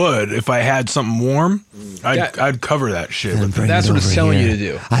fucking would if I had something warm. I'd cover that shit. With it. That's what it's telling you to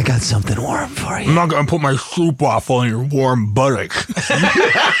do. I got something warm for you. I'm not going to put my Stroop waffle in your warm buttocks.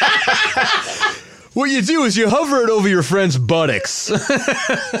 What you do is you hover it over your friend's buttocks.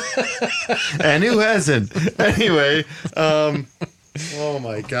 And who hasn't? Anyway, oh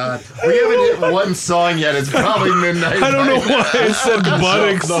my God. We haven't hit one song yet. It's probably midnight. I don't know why I said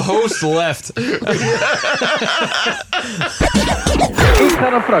buttocks. The host left. Ik ga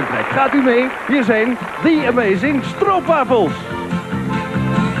naar Frankrijk. Gaat u mee? Hier zijn The Amazing Stroopwafels.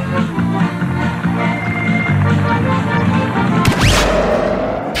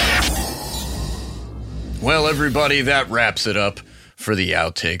 Well, everybody, that wraps it up for the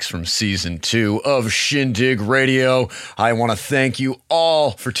outtakes from season 2 of Shindig Radio. I want to thank you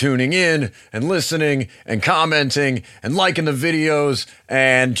all for tuning in and listening and commenting and liking the videos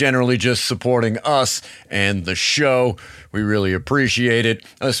and generally just supporting us and the show. We really appreciate it,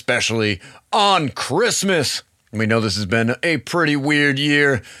 especially on Christmas. We know this has been a pretty weird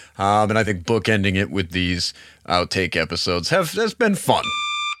year, and I think bookending it with these outtake episodes has been fun.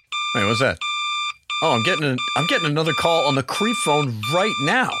 Wait, what's that? Oh, I'm getting another call on the creep phone right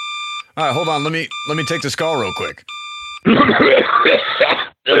now. All right, hold on. Let me take this call real quick. Hey,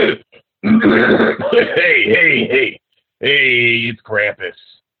 it's Krampus.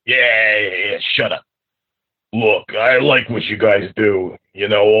 Yeah, shut up. Look, I like what you guys do. You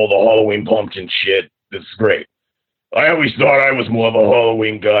know, all the Halloween pumpkin shit. This is great. I always thought I was more of a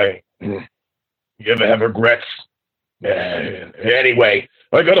Halloween guy. You ever have regrets? Anyway,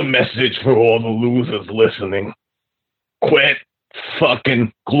 I got a message for all the losers listening. Quit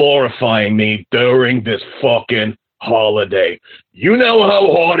fucking glorifying me during this fucking holiday. You know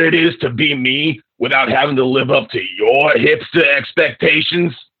how hard it is to be me without having to live up to your hipster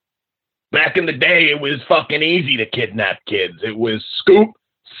expectations? Back in the day, it was fucking easy to kidnap kids. It was scoop,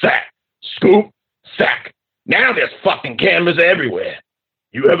 sack, scoop, sack. Now there's fucking cameras everywhere.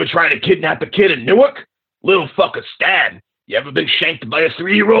 You ever try to kidnap a kid in Newark? Little fucker stab. You ever been shanked by a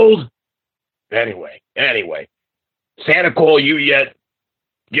 3-year-old? Anyway. Santa call you yet?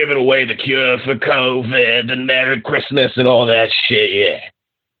 Giving away the cure for COVID and Merry Christmas and all that shit, yeah.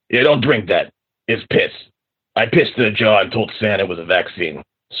 Don't drink that. It's piss. I pissed in a jar and told Santa it was a vaccine.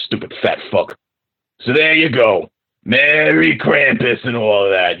 Stupid fat fuck. So there you go. Merry Krampus and all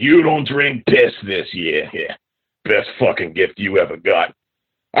that. You don't drink piss this year. Yeah. Best fucking gift you ever got.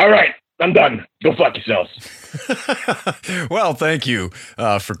 All right. I'm done. Go fuck yourselves. Well, thank you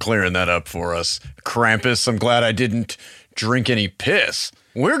for clearing that up for us, Krampus. I'm glad I didn't drink any piss.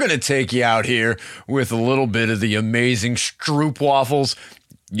 We're going to take you out here with a little bit of the amazing Stroopwafels.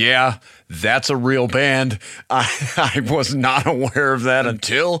 Yeah, that's a real band. I was not aware of that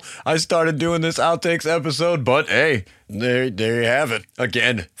until I started doing this outtakes episode, but hey, there you have it.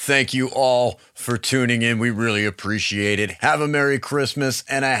 Again, thank you all for tuning in. We really appreciate it. Have a Merry Christmas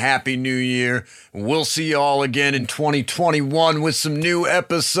and a Happy New Year. We'll see you all again in 2021 with some new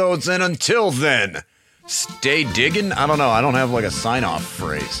episodes, and until then, stay digging. I don't know. I don't have like a sign-off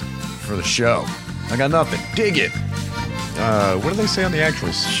phrase for the show. I got nothing. Dig it. What do they say on the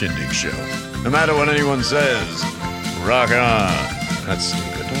actual Shindig show? No matter what anyone says, rock on. That's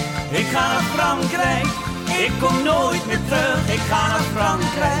stupid. Ik ga naar Frankrijk, ik kom nooit meer terug. Ik ga naar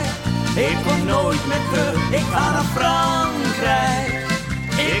Frankrijk, ik kom nooit meer terug. Ik ga naar Frankrijk,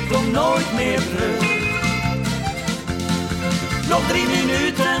 ik kom nooit meer terug. Nog 3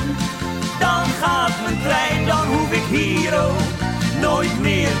 minuten, dan gaat mijn trein. Dan hoef ik hier ook nooit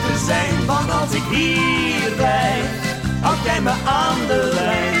meer te zijn. Want als ik hier blijf, houd jij me aan de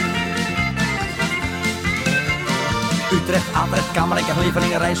lijn. Utrecht, Atrecht, Kamerlijke,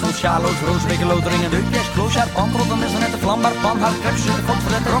 Levelingen, Rijsland, Sjaloos, Roosbeek, Loteringen, Deukjes, Kloosjaar, Pantrot, Messenet, Vlambaar, Panhout, Krepjes, de Pot,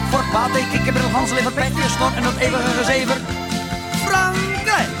 Verlet, Rockfort, Pate, Kikkerbril, Hanslever, Petje, Snor en dat eeuwige gezever.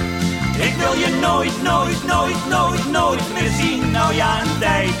 Frankrijk! Ik wil je nooit meer zien. Nou ja, een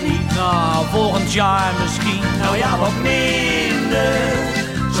tijd niet. Nou, volgend jaar misschien. Nou ja, wat minder.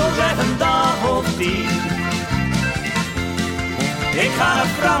 Zo zeg een dag of 10. Ik ga naar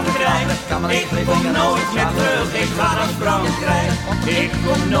Frankrijk, ik kom nooit meer terug. Ik ga naar Frankrijk, ik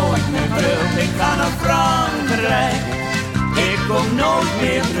kom nooit meer terug. Ik ga naar Frankrijk, ik kom nooit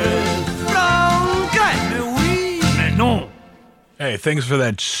meer terug. Frankrijk, mais oui, mais non. Hey, thanks for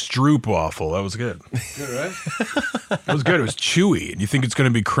that Stroopwafel. That was good. Good, right? That was good. It was chewy, and you think it's going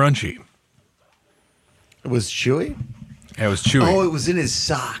to be crunchy. It was chewy? Yeah, it was chewy. Oh, it was in his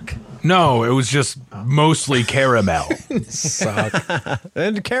sock. No, it was just mostly caramel. Sock.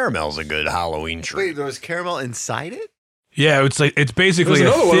 And caramel's a good Halloween treat. Wait, there was caramel inside it? Yeah, it's basically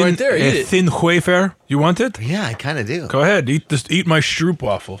There's another one right there. Eat a it. thin wafer. You want it? Yeah, I kind of do. Go ahead, eat my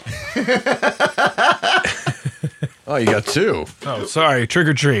Stroopwafel. Oh, you got 2. Oh, sorry, trick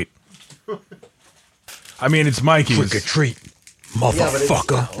or treat. I mean, it's Mikey's. Trick or treat,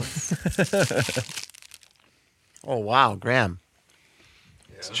 motherfucker. Oh, wow, Graham.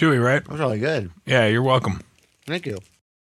 It's chewy, right? That was really good. Yeah, you're welcome. Thank you.